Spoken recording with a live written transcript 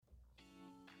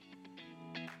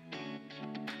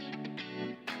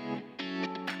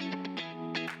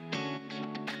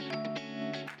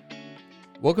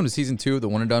Welcome to Season 2 of the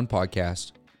One and Done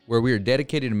podcast, where we are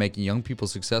dedicated to making young people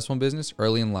successful in business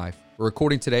early in life. We're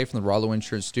recording today from the Rollo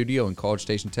Insurance Studio in College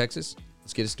Station, Texas.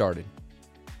 Let's get it started.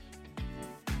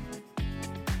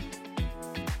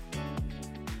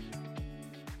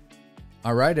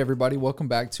 All right, everybody, welcome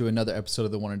back to another episode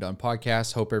of the One and Done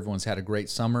podcast. Hope everyone's had a great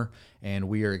summer, and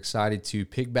we are excited to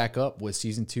pick back up with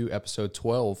Season 2, Episode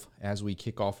 12 as we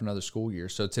kick off another school year.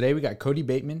 So today we got Cody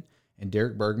Bateman and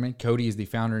Derek Bergman. Cody is the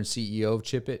founder and CEO of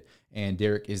Chip It, and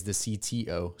Derek is the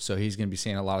CTO. So he's going to be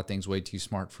saying a lot of things way too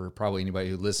smart for probably anybody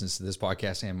who listens to this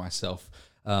podcast and myself.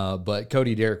 But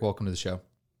Cody, Derek, welcome to the show.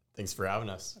 Thanks for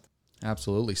having us.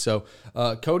 Absolutely. So,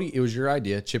 Cody, it was your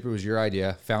idea. Chip It was your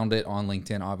idea. Found it on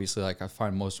LinkedIn, obviously, like I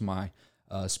find most of my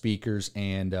speakers,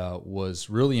 and was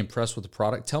really impressed with the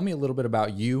product. Tell me a little bit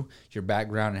about you, your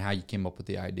background, and how you came up with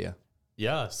the idea.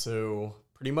 Yeah, so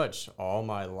pretty much all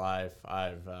my life,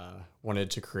 I've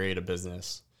wanted to create a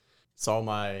business. Saw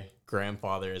my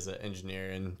grandfather as an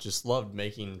engineer and just loved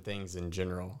making things in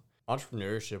general.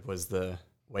 Entrepreneurship was the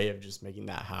way of just making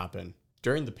that happen.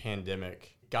 During the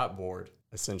pandemic, got bored,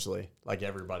 essentially, like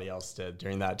everybody else did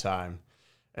during that time.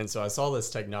 And so I saw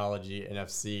this technology,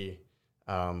 NFC,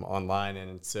 online,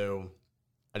 and so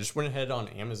I just went ahead on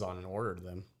Amazon and ordered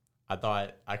them. I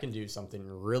thought I can do something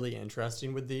really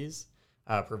interesting with these.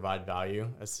 Provide value,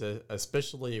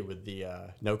 especially with the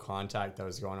no contact that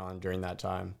was going on during that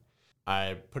time.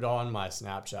 I put on my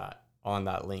Snapchat on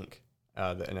that link,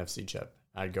 the NFC chip.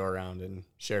 I'd go around and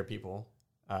share people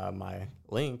my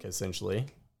link, essentially,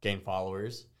 gain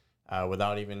followers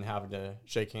without even having to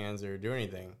shake hands or do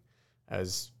anything.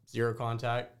 As zero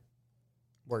contact,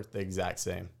 worked the exact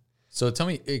same. So tell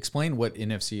me, explain what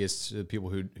NFC is to people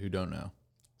who don't know.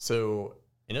 So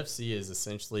NFC is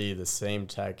essentially the same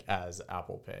tech as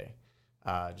Apple Pay,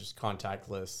 just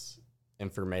contactless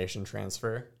information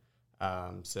transfer.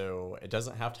 So it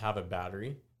doesn't have to have a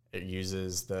battery. It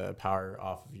uses the power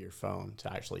off of your phone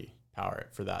to actually power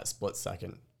it for that split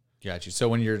second. Got you. So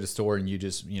when you're at the store and you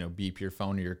just, beep your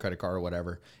phone or your credit card or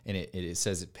whatever, and it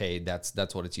says it paid,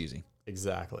 that's what it's using.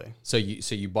 Exactly. So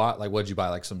you bought, like, what'd you buy?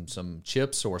 Like some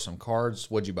chips or some cards?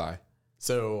 What'd you buy?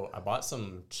 So I bought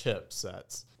some chip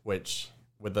sets, which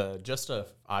with just a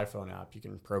iPhone app, you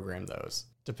can program those.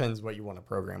 Depends what you want to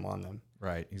program on them.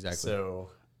 Right, exactly.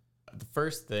 So the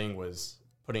first thing was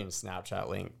putting a Snapchat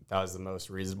link. That was the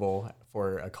most reasonable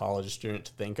for a college student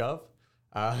to think of.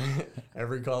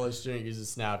 Every college student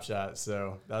uses Snapchat,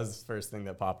 so that was the first thing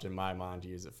that popped in my mind to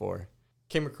use it for.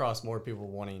 Came across more people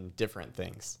wanting different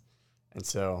things, and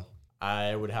so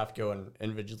I would have to go and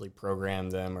individually program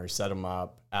them or set them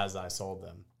up as I sold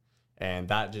them. And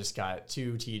that just got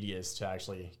too tedious to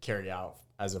actually carry out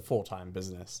as a full-time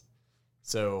business.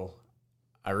 So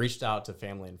I reached out to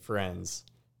family and friends,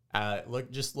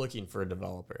 looking for a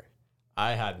developer.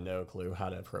 I had no clue how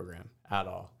to program at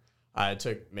all. I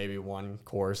took maybe one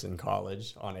course in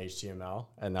college on HTML,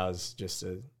 and that was just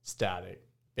a static,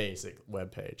 basic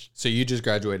web page. So you just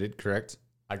graduated, correct?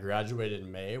 I graduated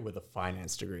in May with a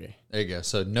finance degree. There you go.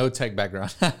 So no tech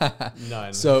background.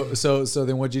 None. So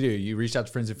then what'd you do? You reached out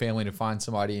to friends and family to find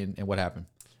somebody, and what happened?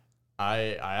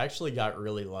 I actually got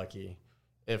really lucky.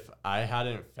 If I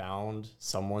hadn't found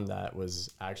someone that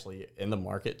was actually in the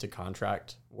market to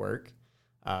contract work,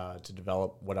 to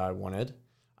develop what I wanted,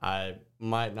 I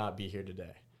might not be here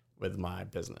today with my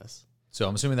business. So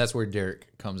I'm assuming that's where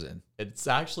Derek comes in. It's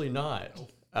actually not.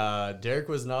 Derek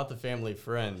was not the family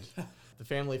friend. The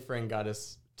family friend got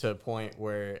us to a point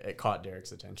where it caught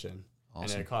Derek's attention.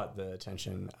 Awesome. And it caught the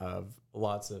attention of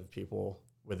lots of people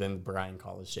within the Bryan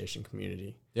College Station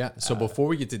community. Yeah. So before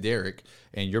we get to Derek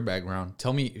and your background,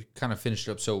 tell me, kind of finish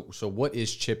it up. So what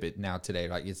is Chip It now today?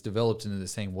 Like, it's developed into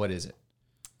this thing. What is it?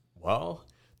 Well,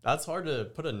 that's hard to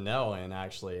put a nail in,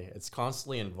 actually. It's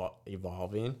constantly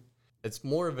evolving. It's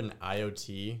more of an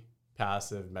IoT,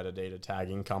 passive metadata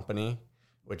tagging company,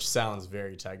 which sounds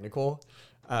very technical,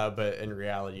 but in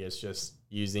reality, it's just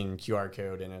using QR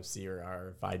code, NFC,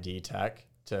 or RFID tech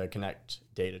to connect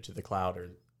data to the cloud or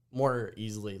more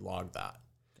easily log that.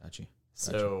 Gotcha.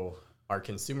 So our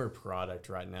consumer product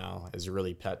right now is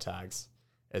really pet tags.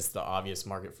 It's the obvious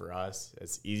market for us.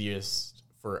 It's easiest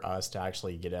for us to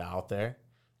actually get it out there.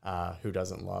 Who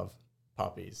doesn't love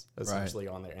puppies, essentially,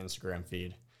 on their Instagram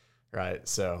feed, right?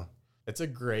 So it's a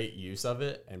great use of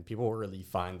it, and people really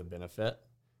find the benefit,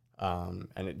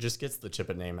 and it just gets the Chip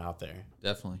It name out there.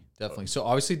 Definitely. So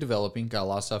obviously developing, got a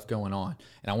lot of stuff going on,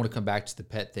 and I want to come back to the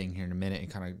pet thing here in a minute and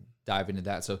kind of dive into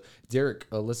that. So Derek,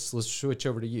 let's switch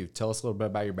over to you. Tell us a little bit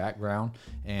about your background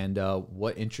and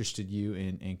what interested you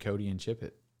in Cody and Chip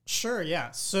It. Sure, yeah.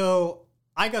 So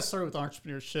I got started with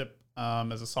entrepreneurship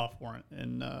as a sophomore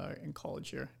in college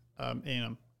here,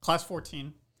 A&M. Class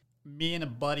 14. Me and a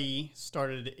buddy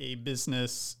started a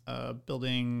business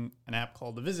building an app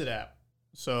called the Visit app.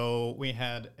 So we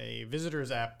had a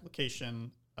visitors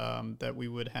application that we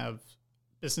would have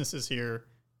businesses here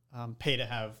pay to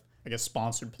have, I guess,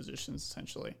 sponsored positions,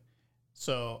 essentially.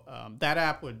 So that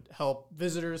app would help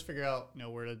visitors figure out,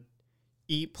 where to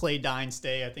eat, play, dine,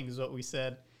 stay, I think is what we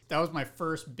said. That was my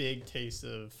first big taste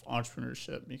of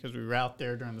entrepreneurship because we were out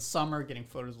there during the summer getting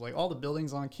photos of like all the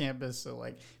buildings on campus. So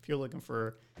like if you're looking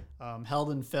for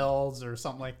Heldenfels or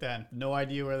something like that, no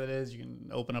idea where that is, you can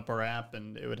open up our app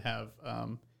and it would have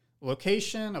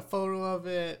location, a photo of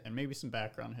it, and maybe some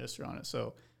background history on it.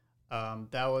 So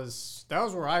that was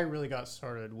where I really got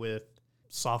started with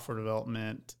software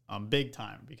development big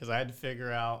time because I had to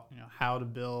figure out how to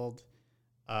build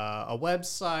a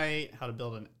website, how to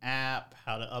build an app,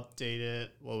 how to update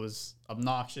it, what was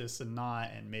obnoxious and not,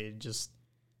 and made just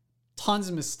tons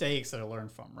of mistakes that I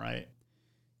learned from, right?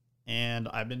 And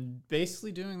I've been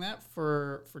basically doing that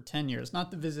for 10 years. Not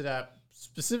the Visit app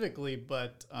specifically,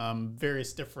 but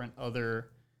various different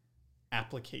other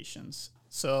applications.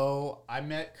 So I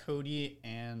met Cody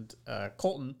and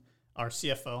Colton, our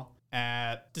CFO,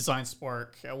 at Design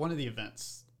Spark at one of the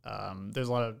events. There's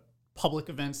a lot of public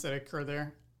events that occur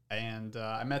there. And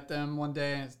I met them one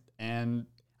day, and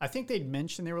I think they'd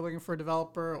mentioned they were looking for a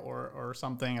developer or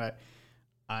something. And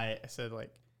I said,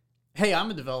 like, hey, I'm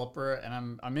a developer,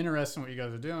 and I'm interested in what you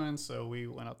guys are doing. So we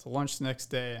went out to lunch the next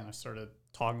day, and I started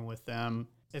talking with them.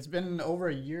 It's been over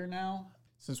a year now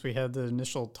since we had the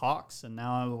initial talks, and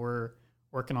now we're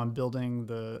working on building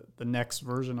the next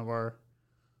version of our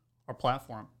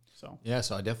platform. So yeah,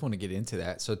 so I definitely want to get into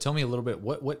that. So tell me a little bit,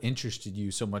 what interested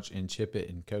you so much in Chipit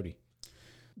and Cody?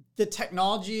 The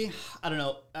technology, I don't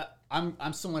know.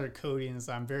 I'm similar to Cody in this.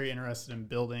 I'm very interested in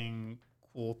building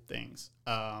cool things.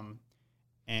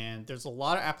 And there's a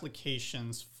lot of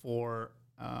applications for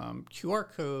QR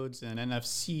codes and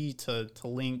NFC to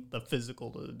link the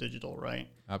physical to the digital, right?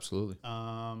 Absolutely.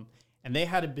 And they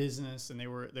had a business and they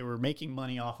were making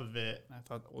money off of it. And I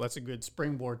thought, well, that's a good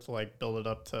springboard to like build it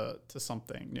up to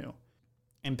something new.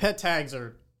 And pet tags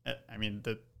are, I mean,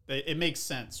 it makes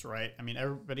sense, right? I mean,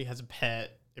 everybody has a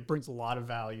pet. It brings a lot of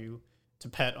value to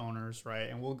pet owners, right?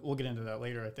 And we'll get into that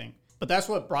later, I think. But that's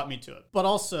what brought me to it. But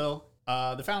also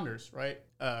the founders, right?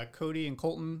 Cody and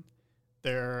Colton,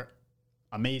 they're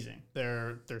amazing.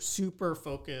 They're super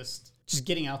focused, just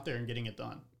getting out there and getting it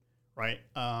done, right?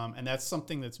 And that's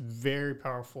something that's very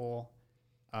powerful.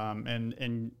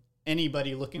 And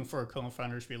anybody looking for a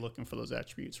co-founder should be looking for those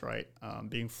attributes, right?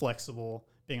 Being flexible,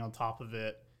 being on top of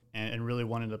it, and really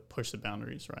wanting to push the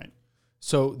boundaries, right?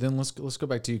 So then let's go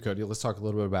back to you, Cody. Let's talk a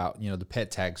little bit about, the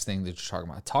pet tags thing that you're talking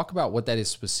about. Talk about what that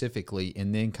is specifically,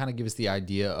 and then kind of give us the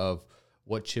idea of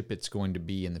what Chipit's going to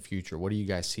be in the future. What do you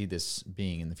guys see this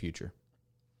being in the future?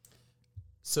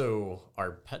 So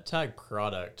our pet tag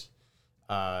product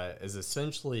is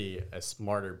essentially a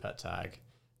smarter pet tag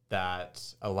that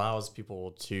allows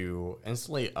people to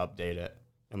instantly update it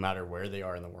no matter where they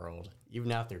are in the world,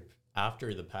 even after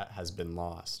the pet has been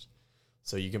lost.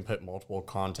 So you can put multiple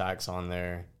contacts on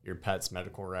there, your pet's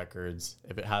medical records,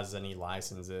 if it has any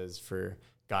licenses for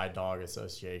guide dog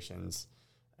associations.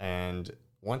 And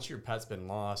once your pet's been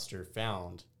lost or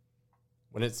found,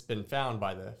 when it's been found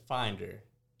by the finder,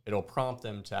 it'll prompt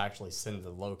them to actually send the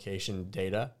location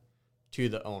data to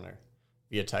the owner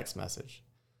via text message.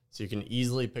 So you can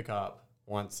easily pick up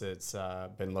once it's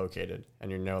been located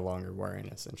and you're no longer worrying,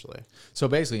 essentially. So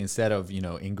basically, instead of,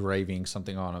 engraving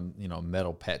something on a,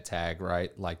 metal pet tag,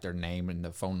 right, like their name and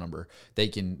the phone number, they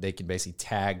can basically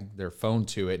tag their phone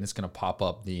to it, and it's going to pop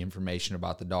up the information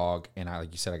about the dog. And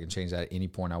like you said, I can change that at any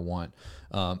point I want.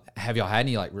 Have y'all had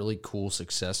any like really cool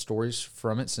success stories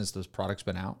from it since this product's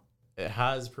been out? It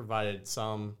has provided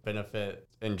some benefit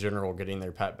in general, getting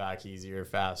their pet back easier,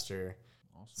 faster.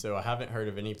 So I haven't heard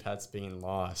of any pets being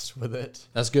lost with it.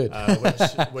 That's good. Which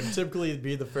would typically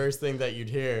be the first thing that you'd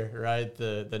hear, right?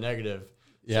 The negative.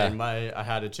 Yeah. And I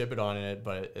had a Chipit on it,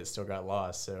 but it still got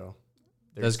lost. So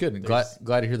that's good. Glad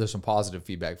to hear there's some positive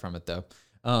feedback from it, though.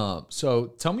 So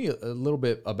tell me a little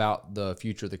bit about the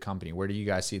future of the company. Where do you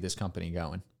guys see this company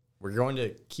going? We're going to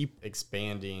keep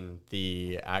expanding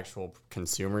the actual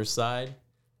consumer side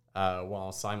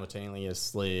while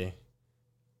simultaneously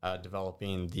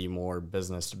developing the more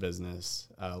business-to-business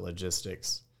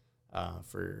logistics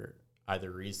for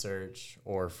either research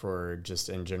or for just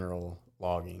in general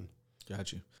logging.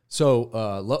 Got you. So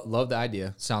love the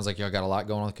idea. Sounds like y'all got a lot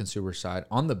going on the consumer side.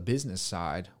 On the business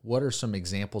side, what are some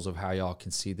examples of how y'all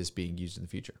can see this being used in the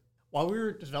future? while we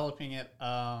were developing it,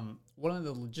 one of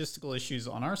the logistical issues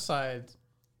on our side,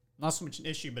 not so much an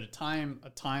issue, but a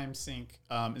time sink,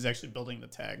 is actually building the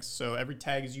tags. So every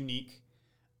tag is unique.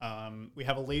 We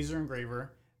have a laser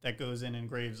engraver that goes in and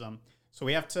engraves them. So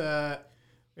we have to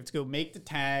go make the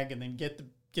tag and then get the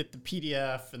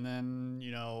PDF and then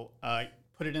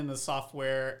put it in the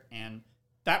software, and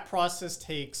that process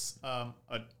takes a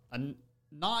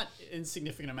not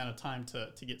insignificant amount of time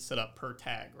to get set up per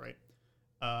tag, right?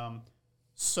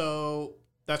 So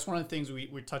that's one of the things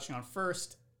we're touching on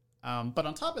first. But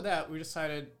on top of that, we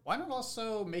decided, why not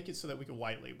also make it so that we could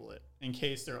white label it in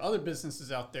case there are other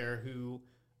businesses out there who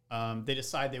they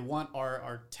decide they want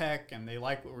our tech and they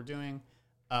like what we're doing.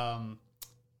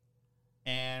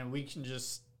 And we can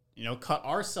just, cut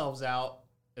ourselves out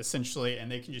essentially,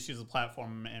 and they can just use the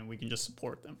platform and we can just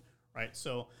support them, right?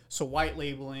 So white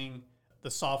labeling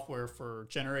the software for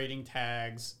generating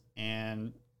tags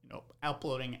and,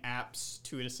 uploading apps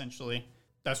to it essentially.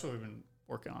 That's what we've been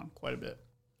working on quite a bit.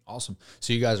 Awesome.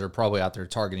 So you guys are probably out there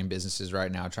targeting businesses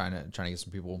right now, trying to get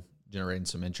some people generating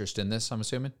some interest in this, I'm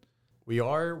assuming?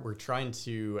 We're trying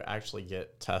to actually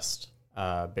get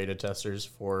beta testers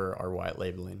for our white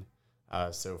labeling.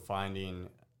 So finding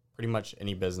pretty much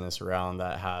any business around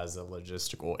that has a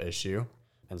logistical issue.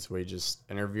 And so we just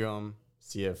interview them,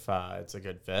 see if it's a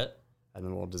good fit, and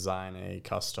then we'll design a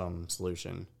custom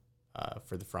solution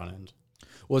for the front end.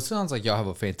 Well, it sounds like y'all have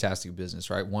a fantastic business,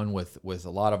 right? One with a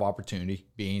lot of opportunity,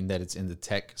 being that it's in the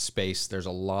tech space. There's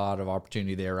a lot of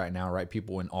opportunity there right now, right?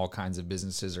 People in all kinds of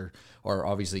businesses are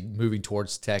obviously moving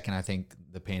towards tech, and I think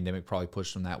the pandemic probably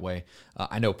pushed them that way.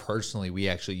 I know personally we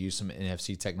actually use some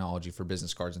NFC technology for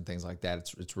business cards and things like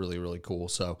that. It's really, really cool.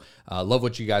 So love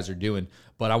what you guys are doing.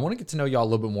 But I want to get to know y'all a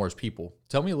little bit more as people.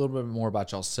 Tell me a little bit more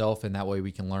about y'allself, and that way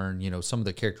we can learn, some of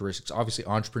the characteristics. Obviously,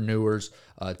 entrepreneurs,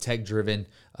 tech-driven,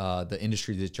 the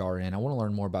industry that y'all are in. I want to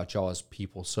learn more about y'all as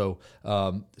people. So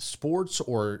sports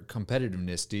or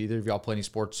competitiveness, do either of y'all play any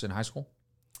sports in high school?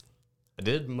 I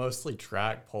did mostly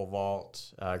track, pole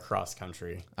vault, cross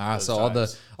country. So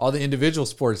all the individual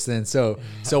sports then. So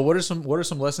what are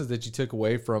some lessons that you took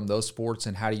away from those sports,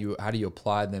 and how do you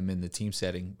apply them in the team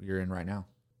setting you're in right now?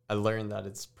 I learned that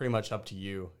it's pretty much up to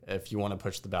you if you want to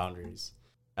push the boundaries.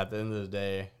 At the end of the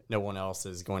day, no one else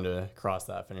is going to cross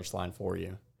that finish line for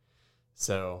you.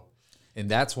 And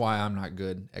that's why I'm not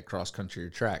good at cross country or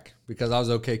track, because I was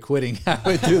okay quitting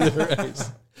halfway through the race.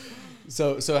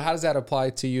 So how does that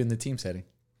apply to you in the team setting?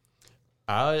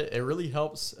 It really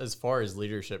helps as far as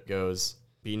leadership goes,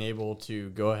 being able to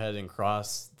go ahead and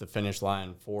cross the finish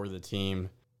line for the team,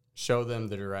 show them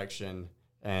the direction,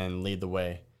 and lead the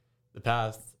way. The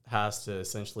path has to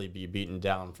essentially be beaten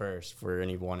down first for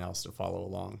anyone else to follow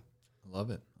along. I love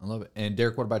it. And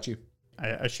Derek, what about you?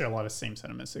 I share a lot of same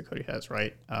sentiments that Cody has,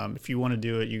 right? If you want to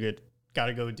do it, you got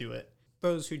to go do it.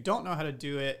 Those who don't know how to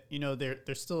do it,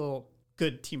 they're still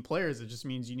good team players. It just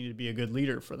means you need to be a good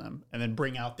leader for them and then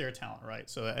bring out their talent, right?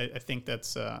 So I think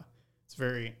that's it's a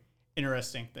very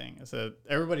interesting thing. So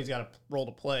everybody's got a role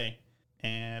to play,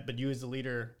 but you as the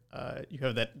leader, you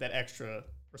have that extra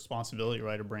responsibility,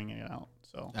 right, of bringing it out.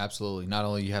 So absolutely. Not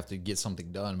only you have to get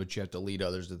something done, but you have to lead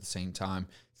others at the same time.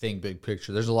 Think big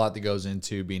picture. There's a lot that goes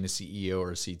into being a CEO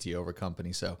or a CTO of a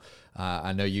company. So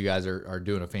I know you guys are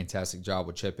doing a fantastic job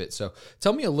with ChipIt. So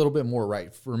tell me a little bit more,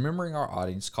 right? For remembering our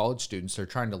audience, college students, they're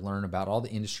trying to learn about all the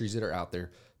industries that are out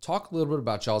there. Talk a little bit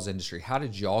about y'all's industry. How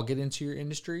did y'all get into your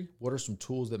industry? What are some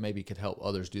tools that maybe could help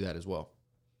others do that as well?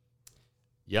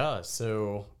 Yeah,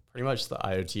 so pretty much the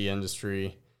IoT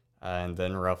industry, and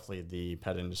then roughly the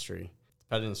pet industry.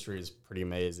 The pet industry is pretty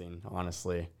amazing,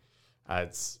 honestly.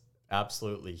 It's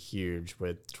absolutely huge,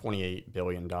 with $28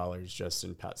 billion just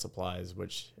in pet supplies,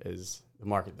 which is the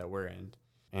market that we're in.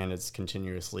 And it's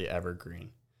continuously evergreen.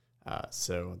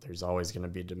 So there's always going to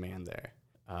be demand there.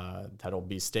 That'll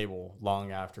be stable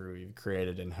long after we've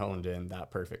created and honed in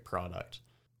that perfect product.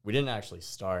 We didn't actually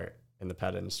start in the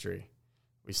pet industry.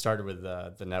 We started with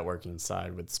the networking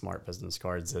side with smart business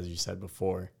cards, as you said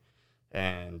before.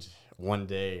 And one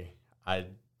day I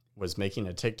was making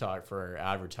a TikTok for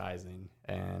advertising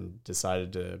and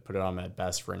decided to put it on my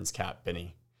best friend's cat,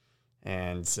 Benny.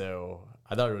 And so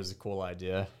I thought it was a cool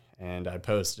idea, and I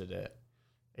posted it.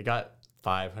 It got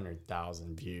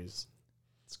 500,000 views.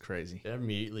 It's crazy. It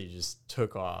immediately just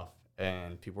took off,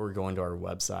 and people were going to our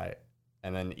website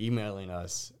and then emailing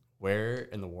us, where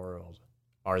in the world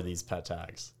are these pet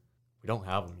tags? We don't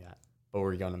have them yet, but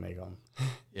we're going to make them.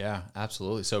 Yeah,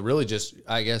 absolutely. So really just,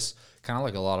 I guess, kind of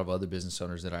like a lot of other business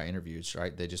owners that I interviewed,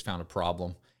 right? They just found a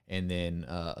problem and then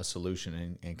a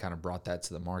solution and kind of brought that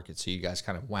to the market. So you guys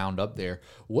kind of wound up there.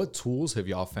 What tools have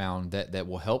y'all found that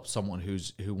will help someone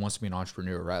who wants to be an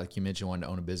entrepreneur, right? Like you mentioned, wanting to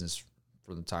own a business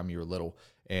from the time you were little.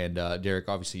 And Derek,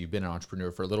 obviously you've been an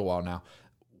entrepreneur for a little while now.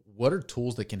 What are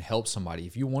tools that can help somebody?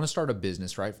 If you want to start a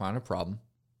business, right, find a problem,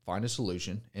 find a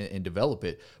solution, and develop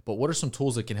it. But what are some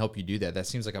tools that can help you do that? That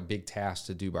seems like a big task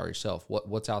to do by yourself.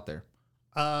 What's out there?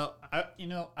 I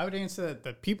would answer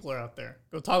that people are out there.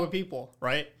 Go talk with people,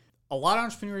 right? A lot of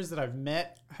entrepreneurs that I've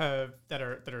met that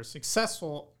are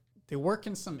successful, they work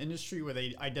in some industry where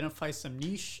they identify some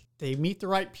niche. They meet the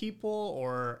right people,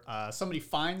 or somebody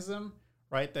finds them,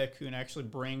 right, that can actually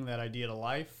bring that idea to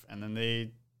life, and then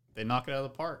they knock it out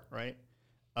of the park, right?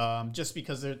 Just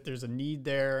because there's a need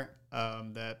there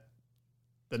that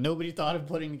nobody thought of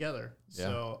putting together. Yeah.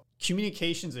 So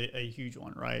communication's a huge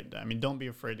one, right? I mean, don't be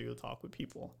afraid to go talk with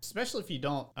people, especially if you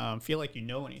don't feel like you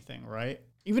know anything, right?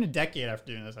 Even a decade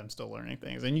after doing this, I'm still learning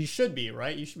things, and you should be,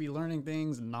 right? You should be learning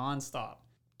things nonstop.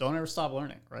 Don't ever stop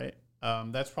learning, right?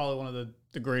 That's probably one of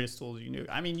the greatest tools you can do.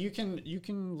 I mean, you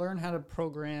can learn how to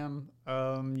program.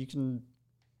 You can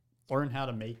learn how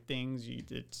to make things.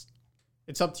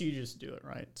 It's up to you to just do it,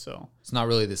 right? So it's not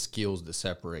really the skills that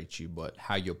separate you, but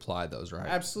how you apply those, right?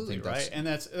 Absolutely, right? And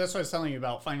that's what I was telling you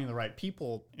about finding the right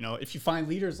people. You know, if you find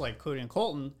leaders like Cody and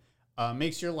Colton,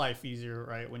 makes your life easier,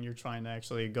 right? When you're trying to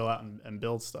actually go out and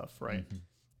build stuff, right? Mm-hmm.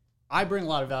 I bring a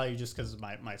lot of value just because of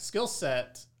my skill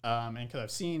set, and because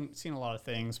I've seen a lot of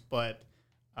things, but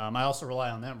I also rely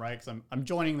on them, right? Because I'm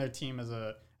joining their team as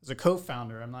a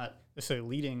co-founder. I'm not necessarily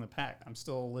leading the pack. I'm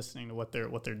still listening to what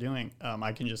they're doing.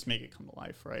 I can just make it come to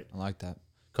life, right? I like that.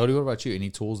 Cody, what about you? Any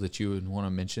tools that you would want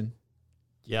to mention?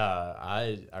 Yeah,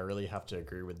 I really have to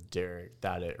agree with Derek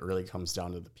that it really comes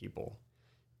down to the people.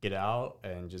 Get out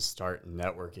and just start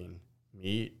networking.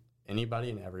 Meet anybody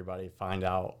and everybody. Find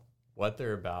out what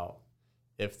they're about,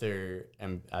 if they're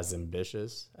as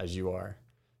ambitious as you are,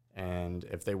 and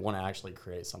if they want to actually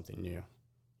create something new.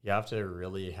 You have to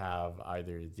really have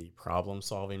either the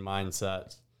problem-solving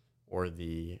mindset or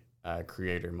the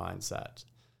creator mindset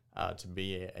to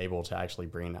be able to actually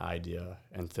bring an idea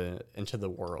into the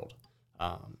world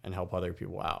and help other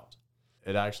people out.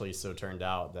 It actually so turned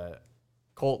out that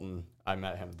Colton, I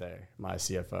met him there, my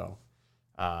CFO,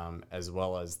 as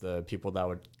well as the people that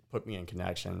would put me in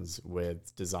connections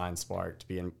with Design Spark to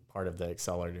be in part of the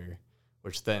accelerator,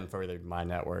 which then furthered my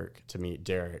network to meet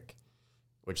Derek,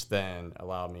 which then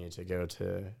allowed me to go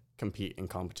to compete in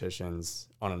competitions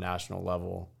on a national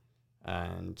level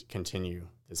and continue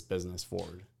this business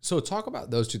forward. So talk about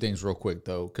those two things real quick,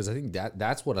 though, because I think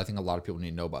that's what I think a lot of people need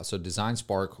to know about. So Design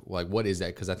Spark, like, what is that?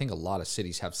 Because I think a lot of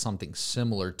cities have something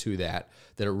similar to that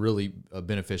are really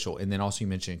beneficial. And then also you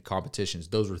mentioned competitions.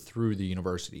 Those were through the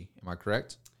university. Am I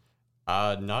correct?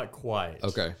 Not quite.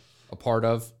 Okay. A part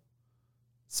of?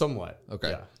 Somewhat.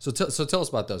 Okay. Yeah. So tell us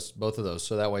about both of those,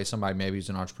 so that way somebody maybe who's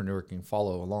an entrepreneur can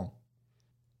follow along.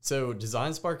 So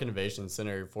Design Spark Innovation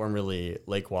Center, formerly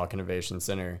Lake Walk Innovation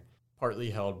Center,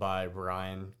 partly held by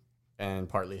Brian and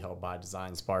partly held by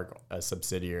Design Spark, a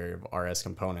subsidiary of RS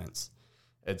Components.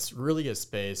 It's really a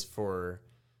space for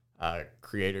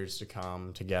creators to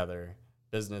come together,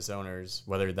 business owners,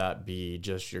 whether that be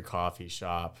just your coffee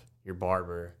shop, your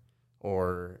barber,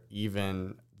 or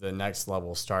even the next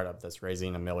level startup that's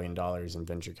raising $1 million in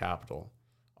venture capital.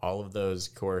 All of those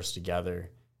course together,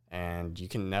 and you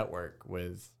can network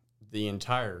with the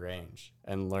entire range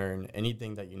and learn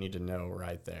anything that you need to know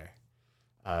right there.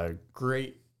 A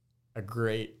great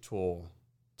tool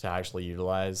to actually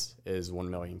utilize is 1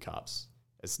 Million Cups.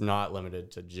 It's not limited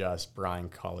to just Bryan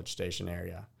College Station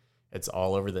area. It's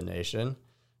all over the nation,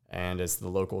 and it's the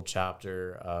local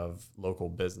chapter of local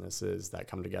businesses that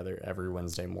come together every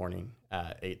Wednesday morning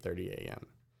at 8:30 a.m.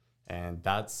 And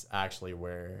that's actually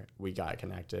where we got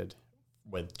connected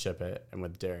with Chip It and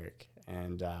with Derek.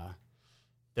 And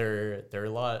they're a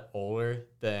lot older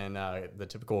than the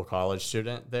typical college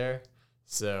student there.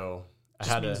 So I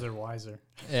had means they're wiser.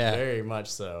 Yeah, very much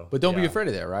so. But don't be afraid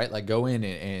of that, right? Like, go in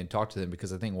and talk to them,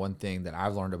 because I think one thing that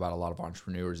I've learned about a lot of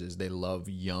entrepreneurs is they love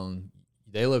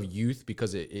youth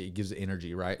because it gives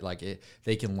energy, right? Like,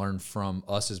 they can learn from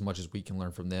us as much as we can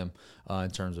learn from them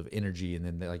in terms of energy. And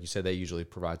then, like you said, they usually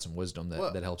provide some wisdom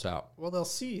that helps out. Well, they'll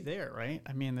see you there, right?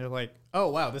 I mean, they're like, oh,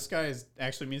 wow, this guy is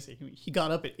actually, he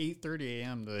got up at 8:30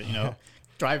 a.m. to,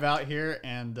 drive out here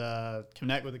and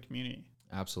connect with the community.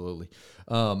 Absolutely.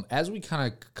 As we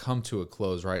kind of come to a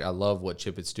close, right? I love what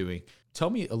Chip It's doing. Tell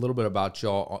me a little bit about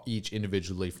y'all each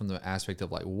individually, from the aspect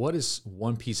of, like, what is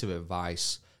one piece of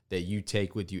advice that you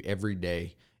take with you every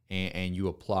day and you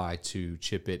apply to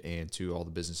Chip It and to all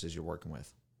the businesses you're working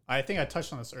with? I think I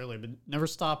touched on this earlier, but never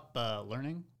stop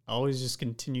learning. Always just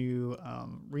continue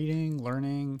reading,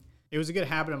 learning. It was a good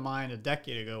habit of mine a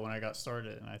decade ago when I got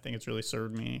started, and I think it's really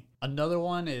served me. Another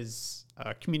one is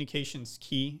communication's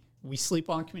key. We sleep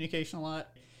on communication a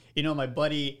lot. You know, my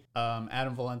buddy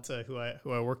Adam Valenta, who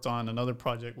I worked on another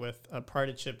project with prior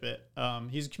to Chip It,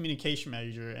 he's a communication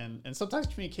major, and sometimes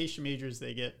communication majors,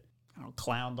 they get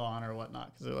clowned on or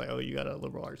whatnot because they're like, oh, you got a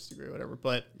liberal arts degree or whatever.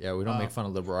 But yeah, we don't make fun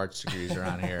of liberal arts degrees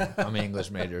around here. I'm an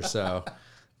English major, so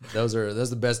those are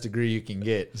the best degree you can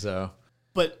get. So,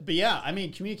 but yeah, I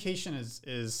mean, communication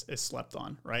is slept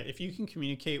on, right? If you can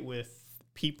communicate with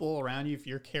people around you, if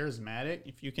you're charismatic,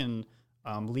 if you can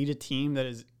lead a team that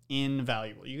is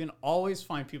invaluable, you can always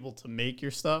find people to make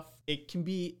your stuff. It can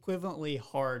be equivalently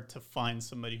hard to find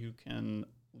somebody who can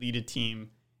lead a team,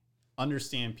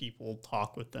 understand people,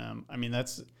 talk with them. I mean,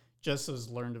 that's just as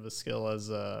learned of a skill as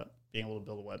being able to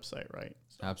build a website, right?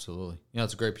 So. Absolutely.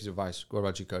 It's a great piece of advice. What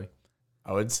about you, Cody?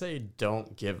 I would say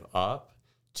don't give up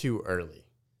too early.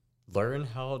 Learn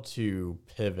how to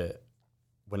pivot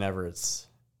whenever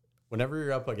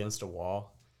you're up against a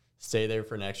wall. Stay there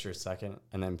for an extra second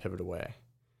and then pivot away.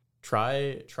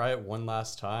 Try it one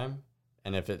last time,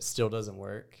 and if it still doesn't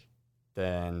work,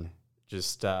 then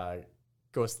just go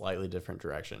a slightly different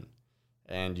direction,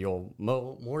 and you'll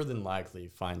more than likely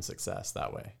find success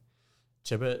that way.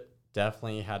 Chip It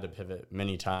definitely had to pivot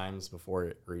many times before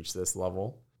it reached this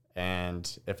level,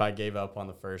 and if I gave up on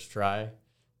the first try,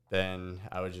 then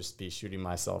I would just be shooting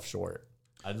myself short.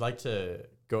 I'd like to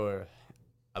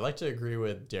agree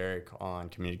with Derek on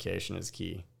communication is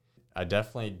key. I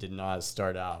definitely did not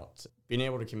start out being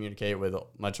able to communicate with a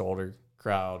much older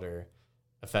crowd or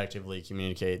effectively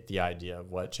communicate the idea of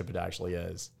what Chip It actually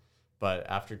is. But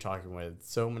after talking with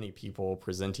so many people,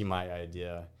 presenting my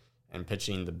idea and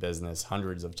pitching the business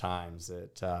hundreds of times,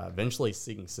 it eventually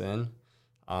sinks in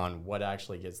on what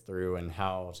actually gets through and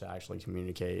how to actually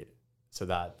communicate so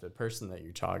that the person that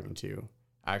you're talking to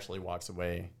actually walks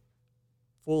away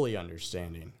fully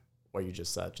understanding what you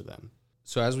just said to them.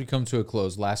 So as we come to a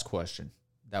close, last question.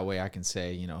 That way I can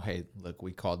say, hey, look,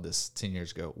 we called this 10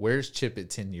 years ago. Where's Chip It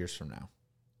 10 years from now?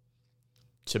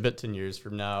 Chip It 10 years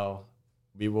from now,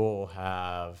 we will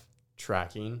have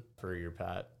tracking for your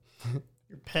pet.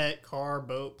 Your pet, car,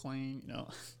 boat, plane,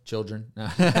 Children.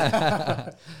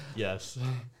 Yes.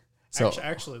 So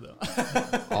actually though.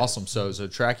 Awesome. So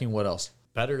tracking, what else?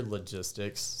 Better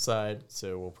logistics side.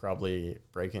 So we'll probably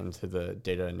break into the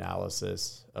data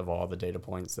analysis of all the data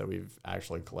points that we've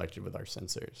actually collected with our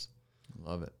sensors.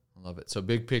 Love it. So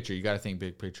big picture, you got to think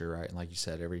big picture, right? And like you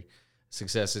said, every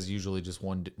success is usually just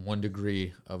one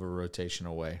degree of a rotation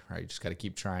away, right? You just got to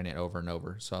keep trying it over and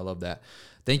over. So I love that.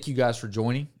 Thank you guys for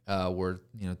joining. We're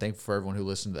thankful for everyone who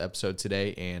listened to the episode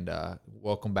today, and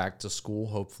welcome back to school.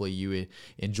 Hopefully you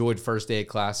enjoyed first day of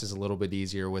classes a little bit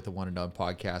easier with the One and Done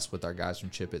podcast with our guys from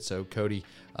Chip It. So Cody,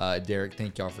 Derek,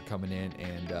 thank y'all for coming in,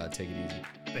 and take it easy.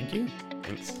 Thank you.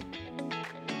 Thanks.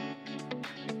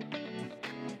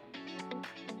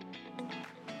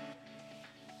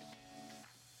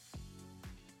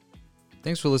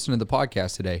 Thanks for listening to the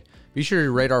podcast today. Be sure to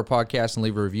rate our podcast and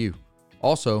leave a review.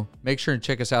 Also, make sure to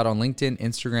check us out on LinkedIn,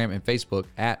 Instagram, and Facebook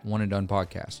at One and Done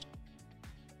Podcast.